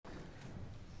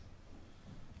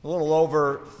A little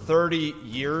over 30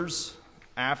 years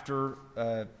after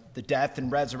the death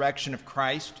and resurrection of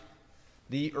Christ,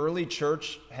 the early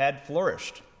church had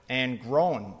flourished and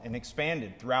grown and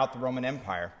expanded throughout the Roman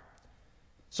Empire.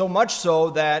 So much so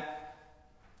that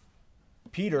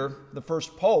Peter, the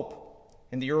first pope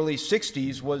in the early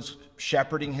 60s, was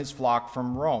shepherding his flock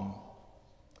from Rome.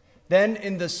 Then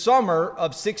in the summer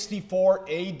of 64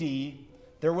 AD,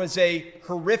 there was a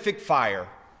horrific fire.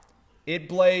 It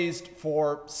blazed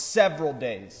for several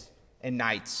days and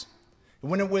nights.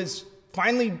 When it was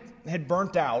finally had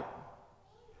burnt out,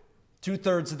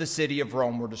 2/3 of the city of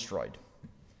Rome were destroyed.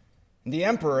 And the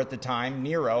emperor at the time,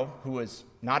 Nero, who was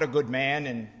not a good man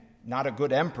and not a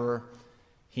good emperor,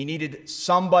 he needed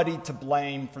somebody to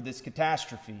blame for this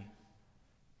catastrophe.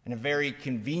 And a very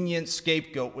convenient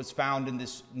scapegoat was found in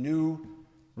this new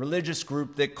religious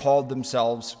group that called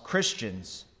themselves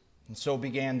Christians. And so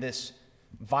began this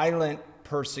violent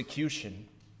persecution.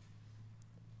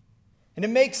 And it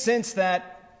makes sense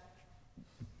that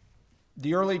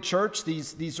the early church,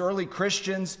 these early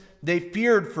Christians, they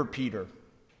feared for Peter,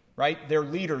 right? Their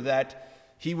leader, that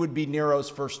he would be Nero's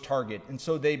first target. And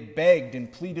so they begged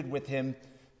and pleaded with him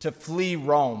to flee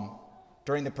Rome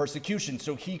during the persecution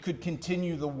so he could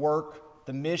continue the work,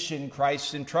 the mission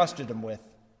Christ entrusted him with.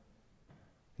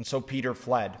 And so Peter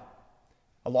fled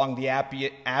along the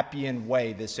Appian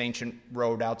Way, this ancient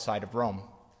road outside of Rome.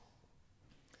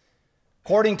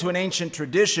 According to an ancient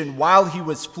tradition, while he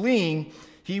was fleeing,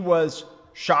 he was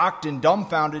shocked and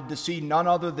dumbfounded to see none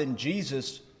other than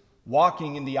Jesus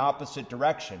walking in the opposite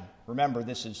direction. Remember,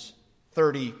 this is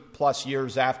 30 plus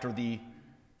years after the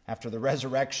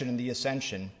resurrection and the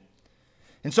ascension.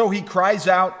 And so he cries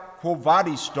out, "Quo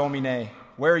vadis, Domine?"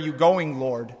 Where are you going,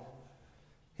 Lord?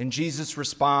 And Jesus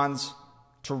responds,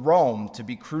 "To Rome, to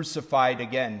be crucified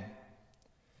again."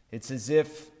 It's as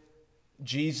if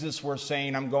Jesus were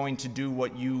saying, I'm going to do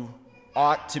what you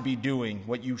ought to be doing,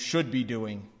 what you should be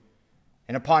doing.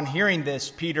 And upon hearing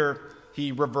this, Peter,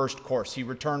 he reversed course. He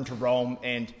returned to Rome,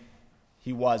 and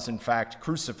he was, in fact,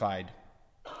 crucified.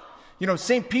 You know,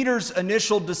 St. Peter's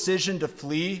initial decision to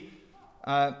flee,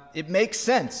 it makes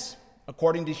sense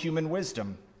according to human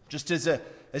wisdom. Just as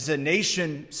a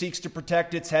nation seeks to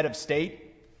protect its head of state,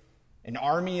 an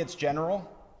army its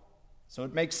general, so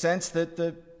it makes sense that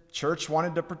the church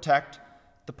wanted to protect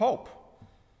the Pope.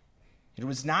 It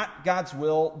was not God's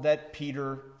will that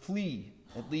Peter flee,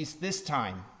 at least this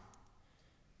time.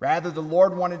 Rather, the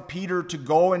Lord wanted Peter to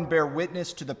go and bear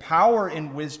witness to the power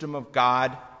and wisdom of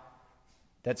God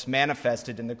that's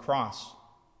manifested in the cross.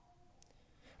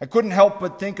 I couldn't help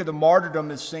but think of the martyrdom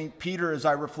of St. Peter as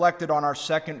I reflected on our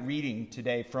second reading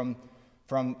today from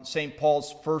St.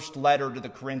 Paul's first letter to the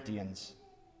Corinthians.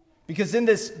 Because in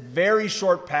this very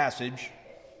short passage,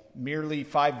 merely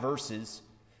 5 verses,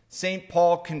 St.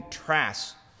 Paul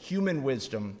contrasts human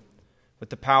wisdom with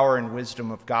the power and wisdom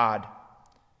of God.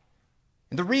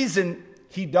 And the reason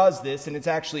he does this, and it's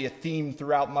actually a theme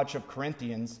throughout much of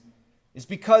Corinthians, is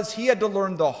because he had to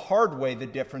learn the hard way the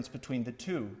difference between the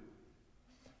two.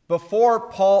 Before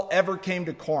Paul ever came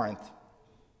to Corinth,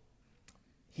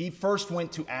 he first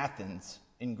went to Athens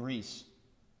in Greece,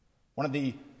 one of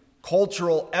the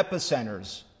cultural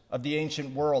epicenters of the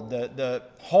ancient world, the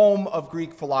home of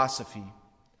Greek philosophy.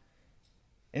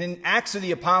 And in Acts of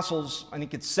the Apostles, I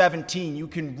think it's 17, you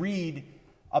can read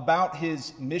about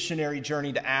his missionary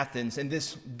journey to Athens and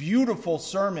this beautiful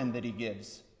sermon that he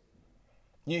gives.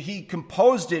 You know, he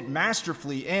composed it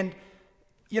masterfully, and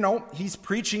he's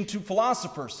preaching to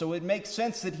philosophers, so it makes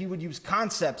sense that he would use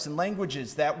concepts and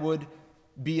languages that would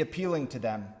be appealing to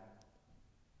them.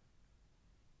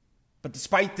 But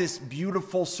despite this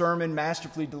beautiful sermon,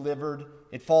 masterfully delivered,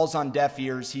 it falls on deaf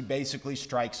ears. He basically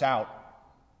strikes out.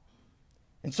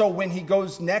 And so when he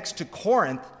goes next to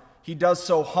Corinth, he does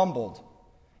so humbled.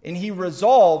 And he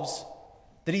resolves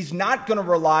that he's not going to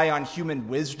rely on human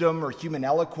wisdom or human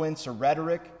eloquence or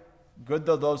rhetoric, good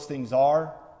though those things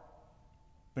are,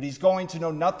 but he's going to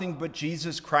know nothing but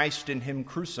Jesus Christ and him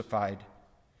crucified.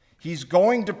 He's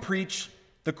going to preach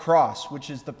the cross, which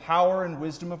is the power and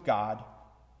wisdom of God,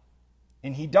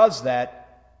 and he does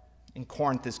that, and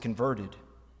Corinth is converted.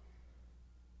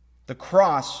 The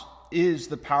cross is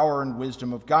the power and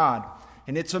wisdom of God,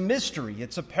 and it's a mystery,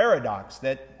 it's a paradox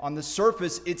that on the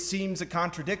surface it seems a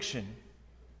contradiction,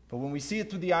 but when we see it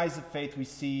through the eyes of faith, we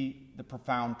see the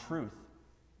profound truth.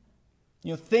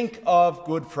 Think of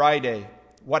Good Friday.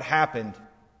 What happened?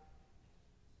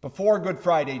 Before Good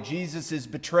Friday, Jesus is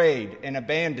betrayed and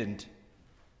abandoned.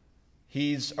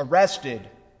 He's arrested,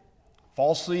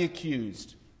 falsely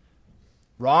accused,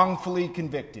 wrongfully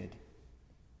convicted.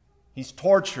 He's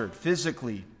tortured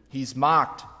physically. He's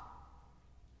mocked.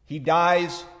 He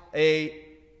dies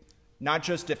not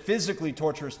just a physically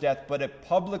torturous death, but a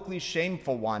publicly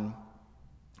shameful one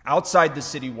outside the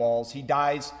city walls. He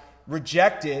dies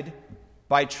rejected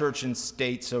by church and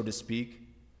state, so to speak,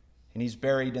 and he's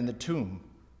buried in the tomb.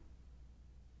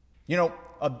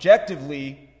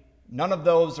 Objectively, none of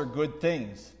those are good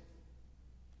things.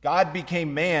 God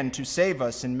became man to save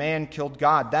us, and man killed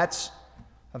God. That's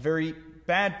a very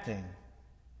bad thing.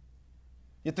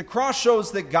 Yet the cross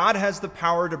shows that God has the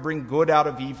power to bring good out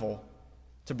of evil,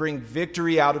 to bring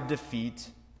victory out of defeat,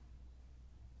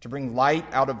 to bring light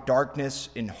out of darkness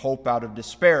and hope out of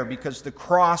despair, because the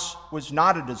cross was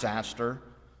not a disaster.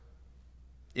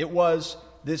 It was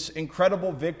this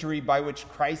incredible victory by which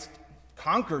Christ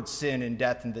conquered sin and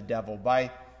death and the devil,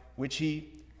 by which he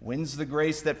wins the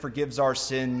grace that forgives our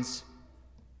sins,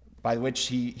 by which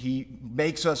he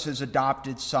makes us his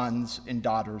adopted sons and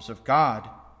daughters of God.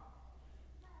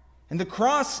 And the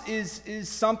cross is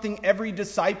something every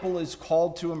disciple is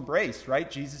called to embrace,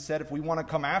 right? Jesus said if we want to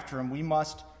come after him, we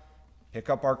must pick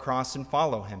up our cross and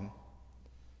follow him.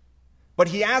 But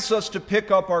he asks us to pick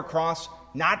up our cross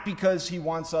not because he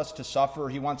wants us to suffer or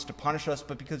he wants to punish us,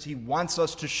 but because he wants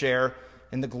us to share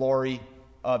in the glory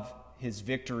of his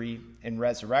victory and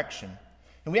resurrection.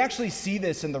 And we actually see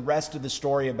this in the rest of the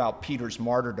story about Peter's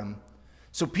martyrdom.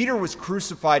 So Peter was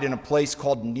crucified in a place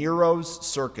called Nero's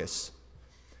Circus.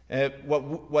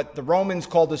 What the Romans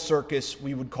called a circus,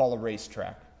 we would call a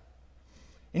racetrack.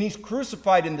 And he's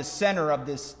crucified in the center of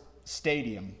this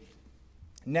stadium,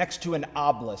 next to an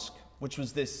obelisk, which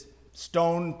was this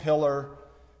stone pillar.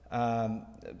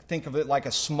 Think of it like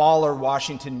a smaller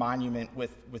Washington monument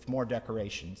with more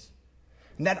decorations.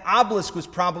 And that obelisk was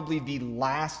probably the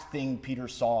last thing Peter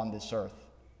saw on this earth.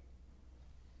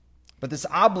 But this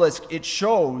obelisk, it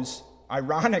shows,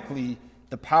 ironically,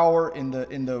 the power in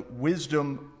the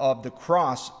wisdom of the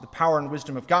cross, the power and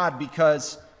wisdom of God,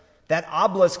 because that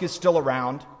obelisk is still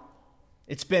around.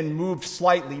 It's been moved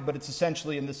slightly, but it's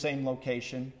essentially in the same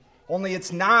location. Only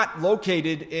it's not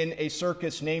located in a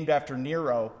circus named after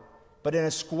Nero, but in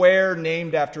a square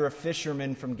named after a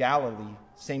fisherman from Galilee,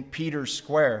 St. Peter's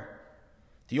Square.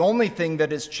 The only thing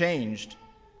that has changed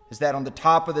is that on the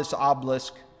top of this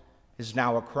obelisk is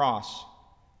now a cross.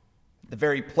 The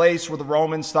very place where the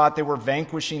Romans thought they were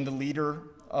vanquishing the leader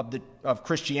of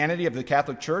Christianity, of the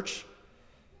Catholic Church,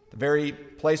 the very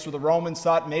place where the Romans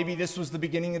thought maybe this was the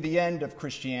beginning of the end of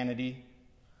Christianity,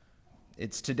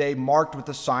 it's today marked with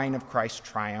the sign of Christ's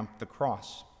triumph, the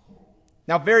cross.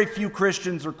 Now, very few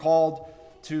Christians are called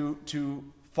to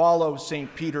follow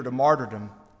St. Peter to martyrdom,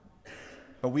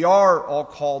 but we are all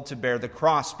called to bear the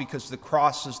cross because the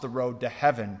cross is the road to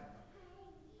heaven.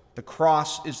 The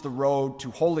cross is the road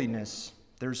to holiness.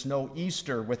 There's no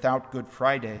Easter without Good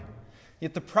Friday.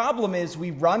 Yet the problem is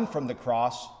we run from the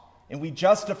cross and we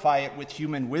justify it with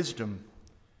human wisdom.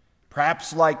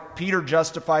 Perhaps like Peter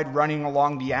justified running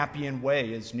along the Appian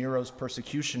Way as Nero's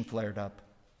persecution flared up.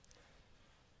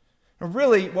 And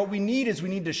really, what we need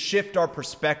to shift our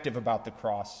perspective about the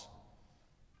cross.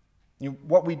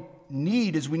 What we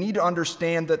need to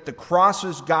understand that the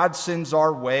crosses God sends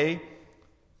our way,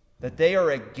 that they are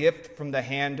a gift from the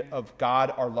hand of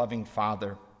God, our loving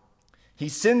Father. He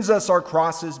sends us our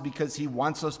crosses because he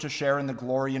wants us to share in the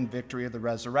glory and victory of the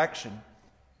resurrection.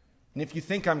 And if you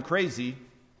think I'm crazy,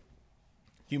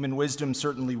 human wisdom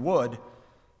certainly would,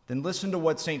 then listen to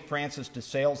what St. Francis de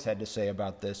Sales had to say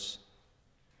about this.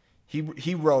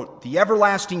 He wrote, "The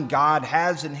everlasting God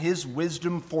has in his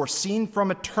wisdom foreseen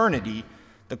from eternity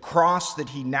the cross that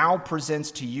he now presents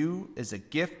to you as a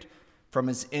gift from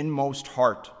his inmost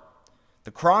heart.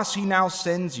 The cross he now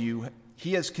sends you,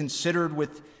 he has considered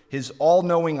with his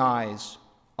all-knowing eyes,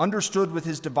 understood with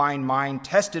his divine mind,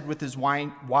 tested with his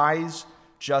wise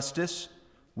justice,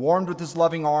 warmed with his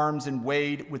loving arms, and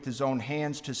weighed with his own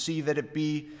hands to see that it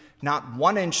be not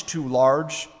 1 inch too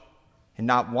large and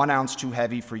not 1 ounce too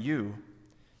heavy for you.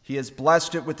 He has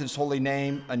blessed it with his holy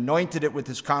name, anointed it with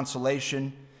his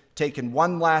consolation, taken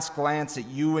one last glance at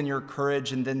you and your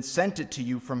courage, and then sent it to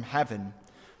you from heaven,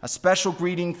 a special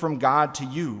greeting from God to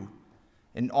you,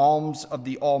 an alms of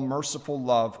the all-merciful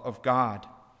love of God."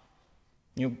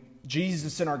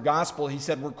 Jesus in our gospel, he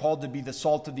said we're called to be the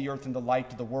salt of the earth and the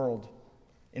light of the world.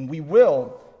 And we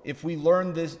will if we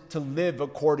learn this to live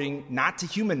according not to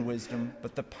human wisdom,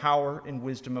 but the power and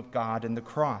wisdom of God and the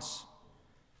cross.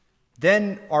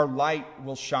 Then our light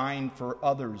will shine for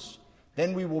others.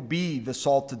 Then we will be the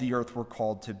salt of the earth we're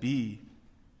called to be.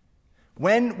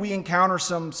 When we encounter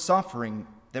some suffering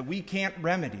that we can't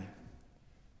remedy,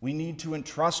 we need to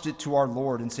entrust it to our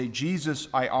Lord and say, "Jesus,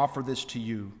 I offer this to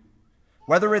you."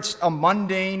 Whether it's a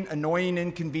mundane, annoying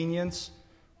inconvenience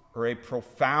or a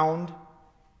profound,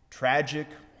 tragic,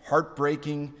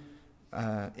 heartbreaking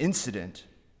incident,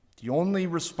 the only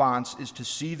response is to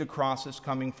see the crosses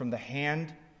coming from the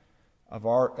hand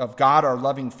of God, our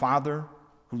loving Father,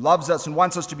 who loves us and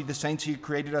wants us to be the saints he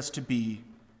created us to be,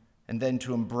 and then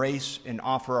to embrace and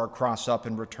offer our cross up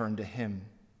and return to him.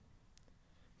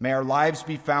 May our lives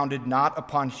be founded not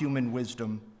upon human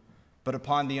wisdom, but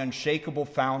upon the unshakable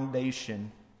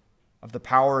foundation of the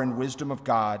power and wisdom of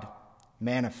God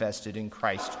manifested in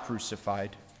Christ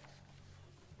crucified.